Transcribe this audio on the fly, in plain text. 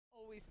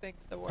always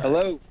thinks the worst.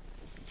 Hello.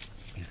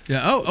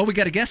 Yeah. Oh, we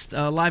got a guest,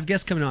 live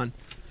guest coming on.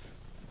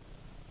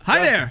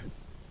 Hi there.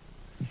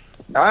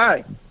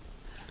 Hi.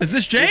 Is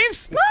this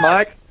James?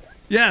 Mike?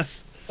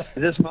 Yes.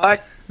 Is this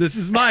Mike? This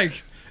is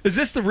Mike. Is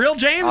this the real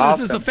James or is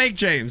this a Awesome. fake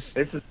James?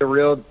 This is the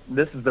real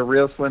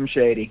Slim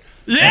Shady.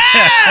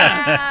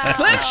 Yeah!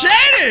 Slim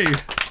Shady!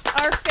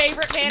 Our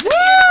favorite man in Woo!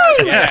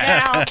 the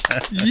universe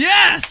right now.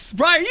 Yes!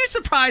 Brian, you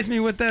surprised me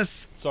with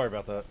this. Sorry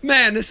about that.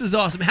 Man, this is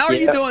awesome. How are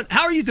you Yeah. doing?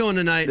 How are you doing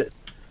tonight?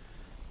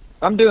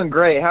 I'm doing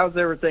great. How's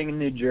everything in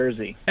New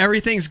Jersey?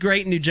 Everything's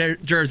great in New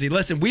Jersey.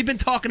 Listen, we've been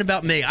talking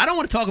about me. I don't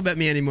want to talk about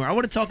me anymore. I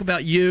want to talk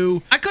about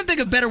you. I couldn't think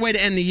of a better way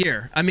to end the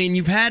year. I mean,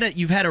 you've had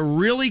a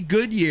really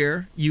good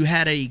year. You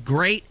had a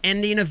great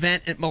ending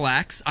event at Mille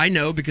Lacs. I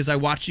know because I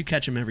watch you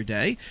catch them every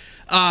day.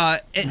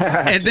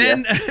 And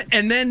then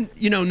and then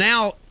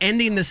now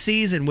ending the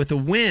season with a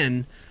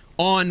win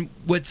on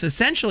what's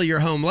essentially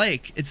your home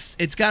lake.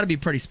 It's got to be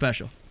pretty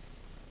special.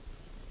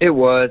 It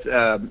was.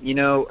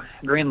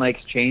 Green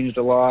Lake's changed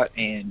a lot,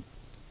 and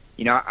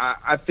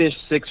I fished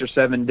 6 or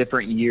 7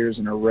 different years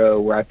in a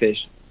row where I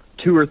fished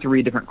 2 or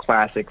 3 different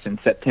classics in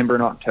September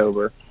and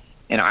October,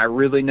 and I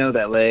really know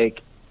that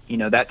lake.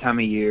 That time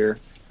of year,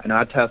 I know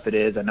how tough it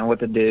is. I know what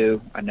to do.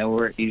 I know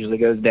where it usually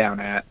goes down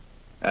at.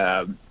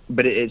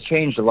 But it's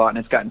changed a lot, and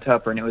it's gotten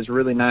tougher, and it was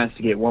really nice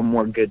to get one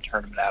more good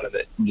tournament out of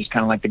it. And just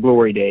kind of like the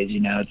glory days,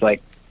 it's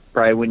like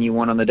probably when you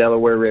won on the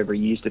Delaware River.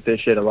 You used to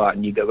fish it a lot,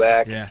 and you go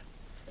back. Yeah.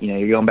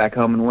 You're going back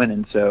home and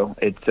winning. So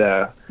it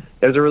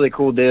was a really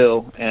cool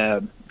deal.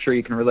 I'm sure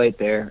you can relate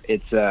there.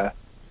 I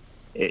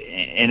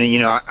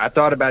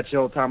thought about you the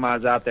whole time I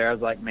was out there. I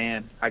was like,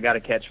 man, I got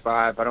to catch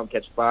 5. If I don't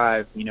catch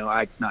 5,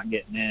 Ike's not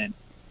getting in.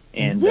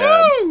 And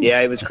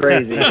it was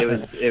crazy.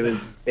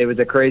 It was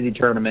a crazy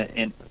tournament,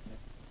 and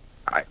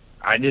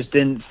I just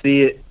didn't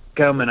see it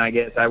coming. I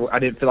guess I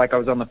didn't feel like I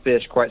was on the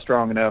fish quite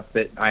strong enough,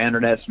 but I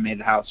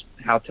underestimated how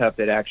tough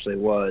it actually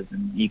was,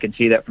 and you can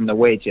see that from the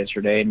weights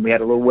yesterday. And we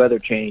had a little weather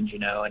change,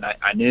 and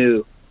I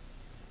knew,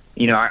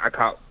 I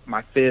caught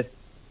my 5th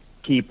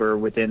keeper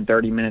within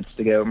 30 minutes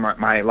to go.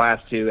 My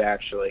last 2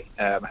 actually,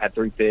 I had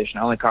 3 fish, and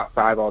I only caught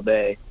 5 all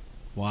day.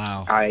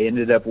 Wow! I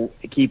ended up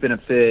keeping a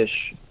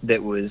fish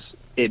that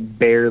it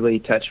barely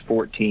touched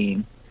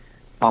 14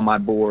 on my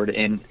board,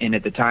 and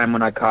at the time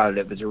when I caught it,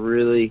 it was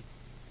really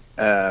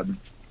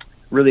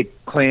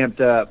clamped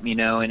up,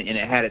 and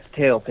it had its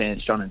tail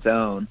pinched on its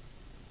own.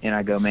 And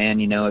I go, man,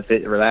 if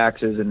it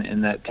relaxes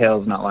and that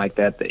tail's not like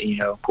that,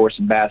 of course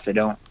in bass they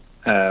don't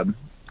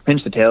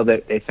pinch the tail,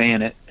 they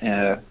fan it.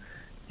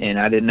 And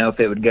I didn't know if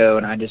it would go,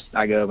 and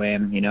I go,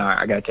 man,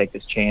 I got to take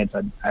this chance.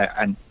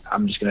 I'm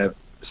just gonna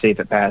see if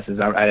it passes.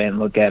 I didn't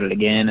look at it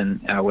again,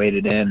 and I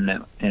waded in,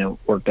 and it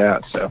worked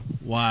out. So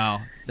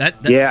wow.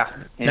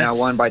 And I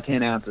won by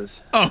 10 ounces.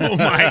 Oh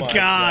my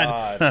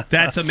God,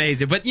 that's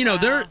amazing. But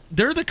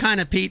they're the kind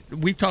of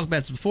we've talked about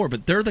this before,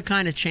 but they're the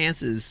kind of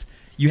chances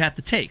you have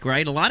to take,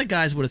 right? A lot of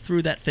guys would have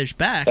threw that fish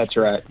back. That's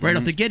right. Right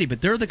off the giddy,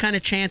 but they're the kind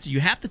of chances you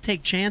have to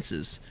take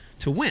chances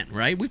to win,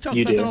 right? We've talked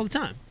about that all the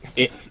time.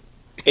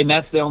 And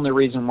that's the only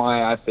reason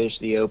why I fish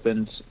the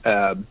opens,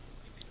 and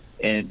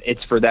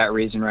it's for that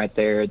reason right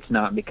there. It's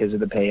not because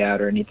of the payout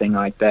or anything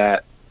like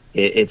that.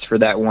 It's for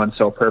that one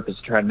sole purpose,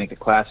 to try to make a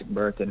classic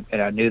berth. And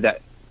I knew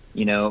that,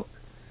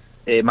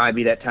 it might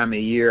be that time of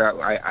the year.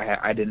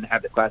 I didn't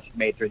have the classic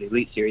made through the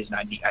Elite Series, and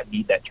I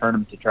need that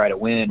tournament to try to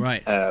win.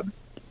 Right.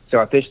 So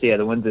I fished the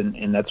other ones,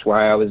 and that's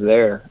why I was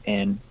there.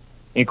 And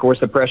of course,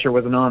 the pressure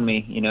wasn't on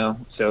me,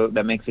 so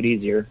that makes it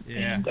easier.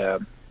 Yeah.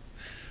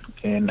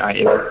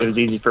 It was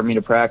easy for me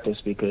to practice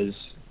because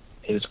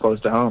it was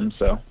close to home.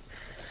 So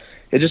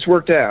it just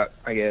worked out,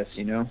 I guess.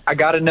 I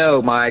got to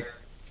know, Mike,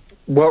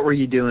 what were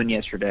you doing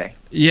yesterday?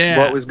 Yeah.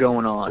 What was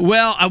going on?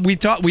 Well, we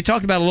talked about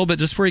it a little bit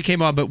just before he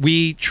came on, but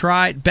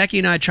Becky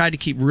and I tried to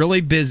keep really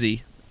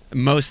busy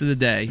most of the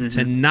day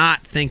to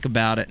not think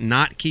about it,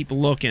 not keep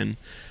looking.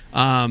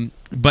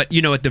 But,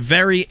 at the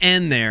very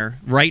end there,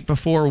 right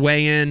before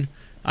weigh-in,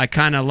 I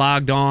kind of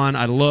logged on,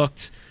 I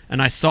looked,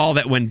 and I saw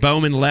that when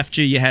Bowman left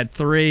you had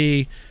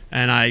 3,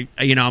 and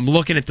I'm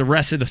looking at the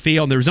rest of the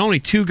field, and there was only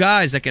 2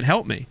 guys that could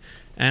help me.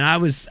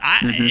 And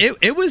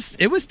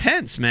it was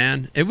tense,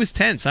 man. It was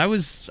tense. I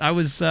was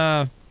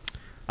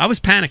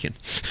panicking.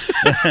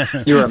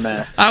 You were a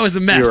mess. I was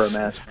a mess.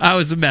 You were a mess. I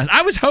was a mess.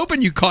 I was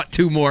hoping you caught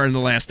 2 more in the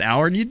last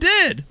hour, and you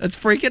did. That's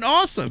freaking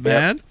awesome,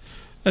 man.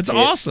 That's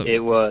awesome. It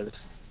was.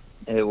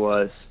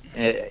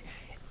 After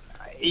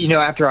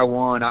I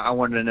won, I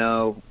wanted to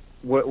know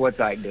what's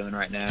Ike doing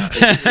right now.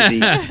 Is he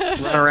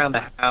running around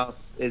the house?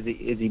 Is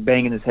he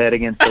banging his head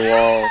against the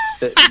wall?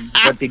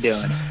 What's he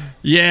doing?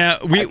 Yeah,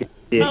 A little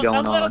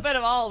bit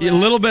of all that. A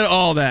little bit of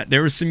all that.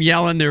 There was some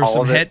yelling. There was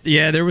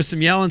there was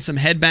some yelling, some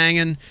head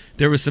banging.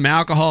 There was some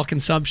alcohol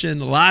consumption.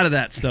 A lot of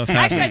that stuff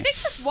happened. Actually, I think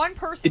there's one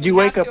person Did you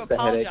we wake have up to with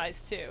a headache?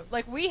 apologize to.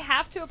 Like, we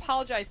have to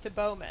apologize to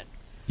Bowman.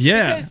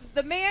 Yeah. Because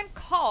the man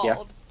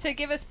called to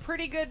give us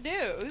pretty good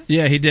news.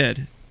 Yeah, he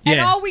did. And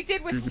Yeah. all we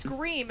did was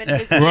scream. And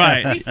it was,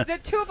 Right. the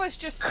two of us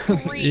just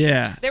screamed.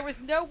 Yeah. There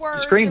was no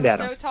words. Screamed there at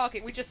was no him.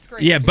 talking. We just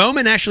screamed. Yeah,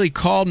 Bowman actually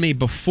called me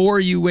before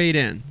you weighed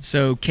in.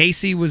 So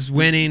Casey was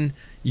winning,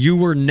 you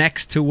were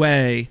next to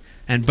weigh,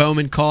 and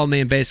Bowman called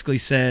me and basically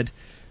said,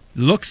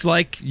 looks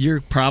like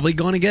you're probably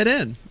going to get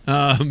in.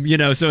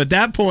 So at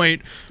that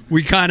point,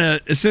 we kind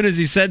of, as soon as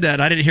he said that,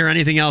 I didn't hear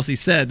anything else he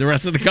said the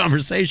rest of the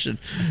conversation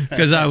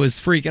because I was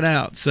freaking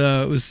out.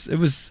 So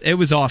it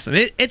was awesome.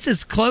 It's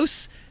as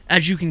close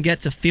as you can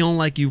get to feeling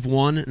like you've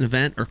won an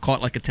event or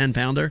caught like a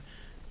 10-pounder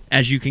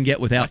as you can get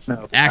without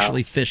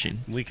actually fishing.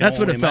 That's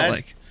what it felt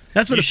like.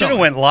 That's what you it should felt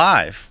have like. went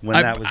live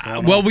when that was going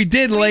on. Well, we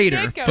did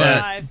later, did go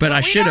but live. but I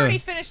should We already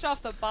have. finished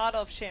off the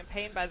bottle of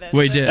champagne by then.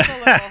 We so did. It's a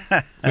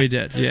little, We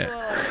did. it's Yeah. a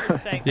little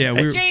interesting. Yeah,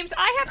 we were- James,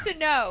 I have to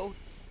know.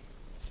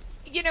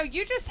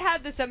 You just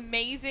had this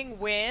amazing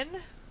win.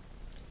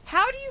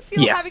 How do you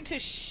feel having to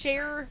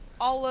share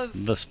all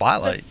of the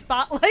spotlight with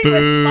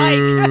Mike?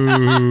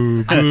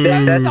 I'm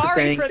so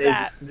sorry for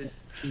that.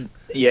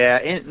 Yeah,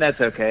 and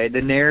that's okay.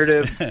 The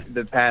narrative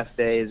the past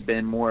day has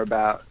been more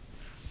about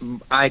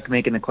Ike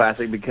making the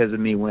classic because of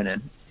me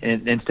winning,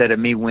 instead of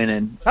me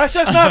winning. That's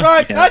just not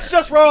right. That's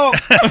just wrong.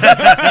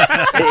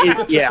 That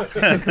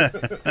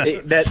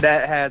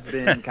has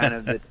been kind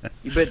of the,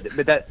 but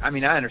that, I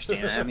mean, I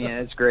understand. I mean,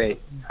 it's great.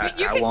 But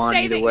you I can won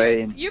say either that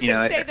way, and you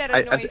can say that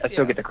annoys I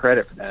still you. get the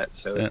credit for that.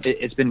 So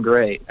it's been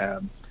great.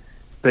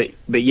 But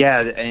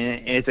yeah,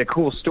 and it's a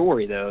cool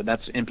story though.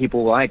 And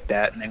people like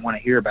that, and they want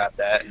to hear about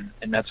that,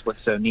 and that's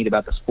what's so neat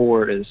about the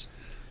sport is.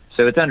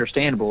 So it's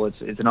understandable.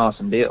 It's an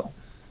awesome deal.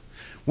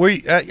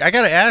 I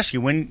got to ask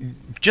you,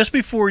 just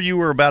before you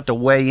were about to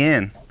weigh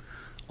in,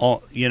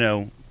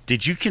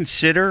 did you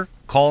consider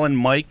calling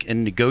Mike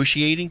and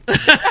negotiating?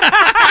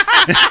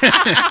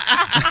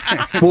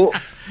 Well,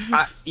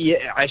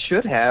 I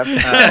should have.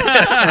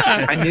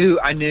 I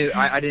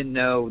didn't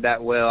know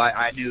that well.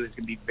 I knew it was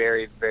going to be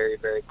very, very,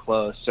 very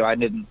close, so I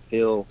didn't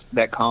feel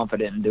that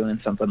confident in doing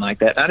something like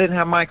that. I didn't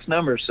have Mike's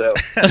number, so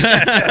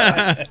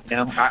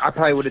I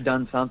probably would have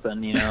done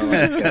something.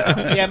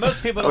 Yeah,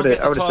 most people don't get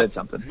to I would have talk. said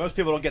something. Most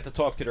people don't get to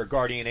talk to their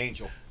guardian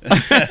angel.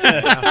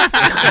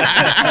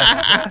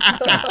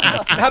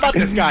 How about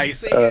this guy? You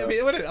see,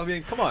 I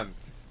mean, come on.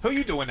 Who are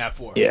you doing that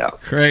for? Yeah.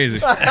 Crazy.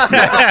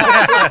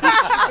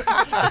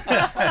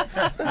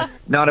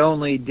 Not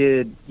only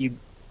did you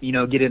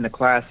get in the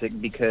classic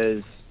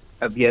because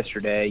of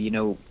yesterday,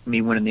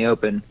 me winning the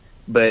Open,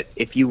 but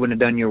if you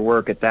wouldn't have done your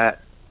work at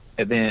that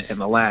event at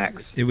Mille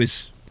Lacs, it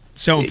was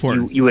so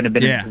important. You wouldn't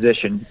have been in a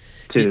position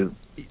to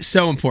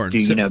so important.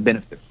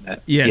 Benefit from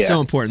that. Yeah,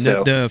 so important.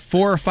 So, The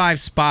 4 or 5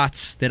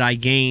 spots that I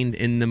gained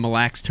in the Mille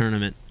Lacs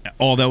tournament,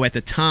 although at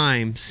the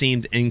time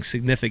seemed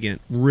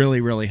insignificant, really,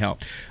 really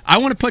helped. I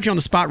want to put you on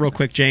the spot real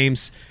quick,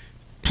 James.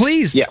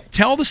 Please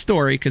tell the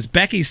story, because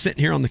Becky's sitting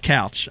here on the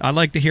couch. I'd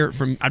like to hear it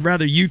from. I'd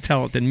rather you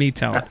tell it than me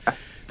tell it.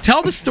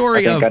 Tell the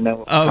story of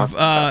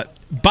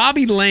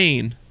Bobby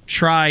Lane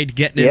tried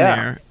getting in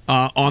there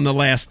on the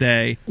last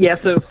day.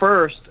 Yeah. So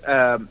first,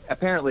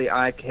 apparently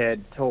Ike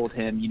had told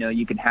him,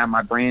 you can have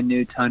my brand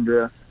new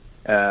Tundra.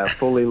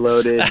 Fully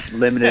loaded,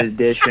 limited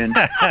edition,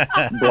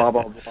 blah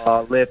blah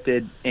blah,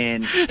 lifted,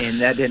 and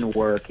that didn't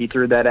work. He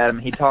threw that at him.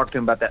 He talked to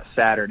him about that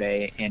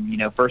Saturday, and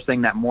first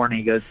thing that morning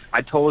he goes,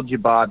 "I told you,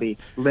 Bobby,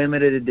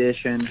 limited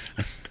edition,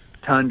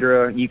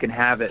 Tundra, you can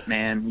have it,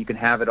 man. You can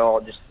have it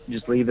all.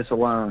 Just leave us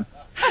alone."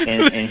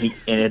 And it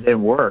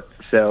didn't work.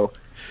 So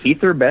he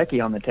threw Becky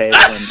on the table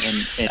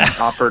and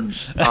offered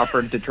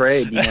to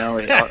trade.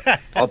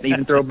 I'll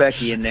even throw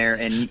Becky in there,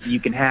 and you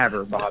can have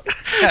her, Bobby.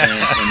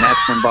 And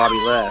that's when Bobby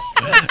left.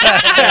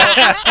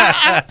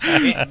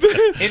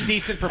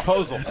 Indecent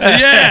proposal.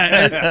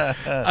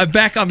 Yeah.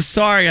 Beck, I'm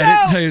sorry I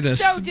didn't tell you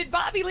this. So did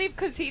Bobby leave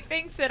because he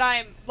thinks that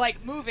I'm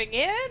moving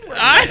in? Or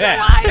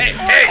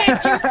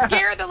did you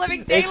scare the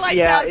living daylights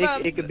out of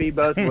him? It could be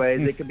both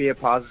ways. It could be a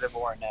positive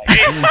or a negative.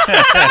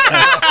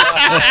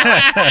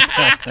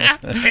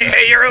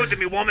 Hey, you're owed to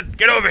me, woman.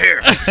 Get over here.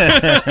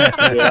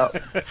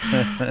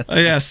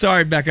 Yeah,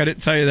 sorry, Beck, I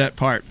didn't tell you that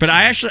part. But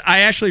I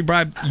actually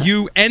bribed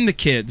you and the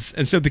kids,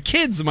 and so the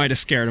kids might have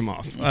scared him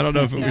off. I don't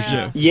know if it was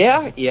you.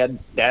 Yeah,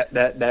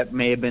 that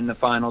may have been the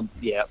final.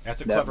 Yeah,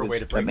 that's a clever way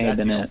to break that may have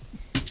been deal. it.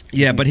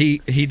 Yeah, but he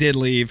did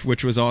leave,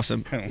 which was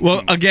awesome.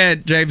 Well,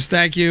 again, James,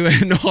 thank you.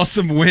 An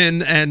awesome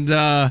win. And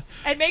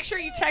make sure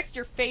you text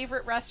your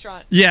favorite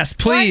restaurant. Yes,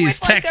 please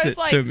with, text those,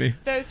 it to me.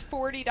 Those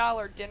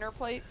 $40 dinner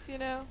plates,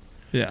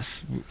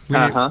 Yes.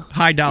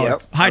 High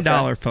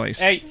dollar place.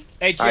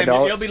 Hey, Jim,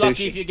 you'll be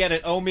lucky if you get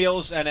an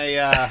O-Meals and a...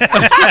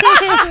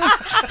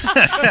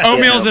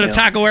 O-Meals and a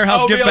Tackle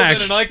Warehouse gift bag.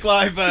 O-Meals and a Nike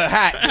Live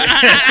hat.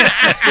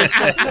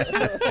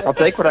 I'll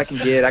take what I can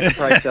get. I can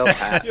probably sell a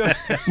hat.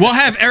 We'll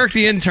have Eric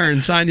the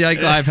intern sign the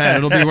Ike Live hat.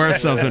 It'll be worth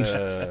something.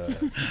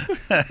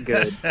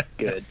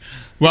 Good.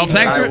 Well,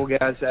 thanks for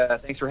guys.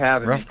 Thanks for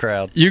having me. Rough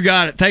crowd. You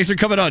got it. Thanks for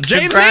coming on.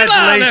 James Elam,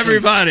 Congratulations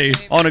everybody.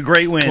 on a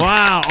great win.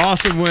 Wow,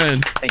 awesome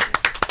win. Thank you.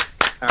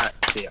 All right,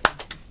 see ya.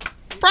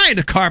 Brian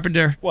the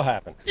Carpenter. What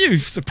happened? You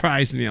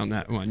surprised me on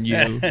that one.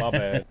 You. My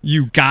bad.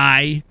 You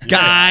guy.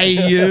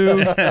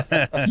 You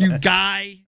guy.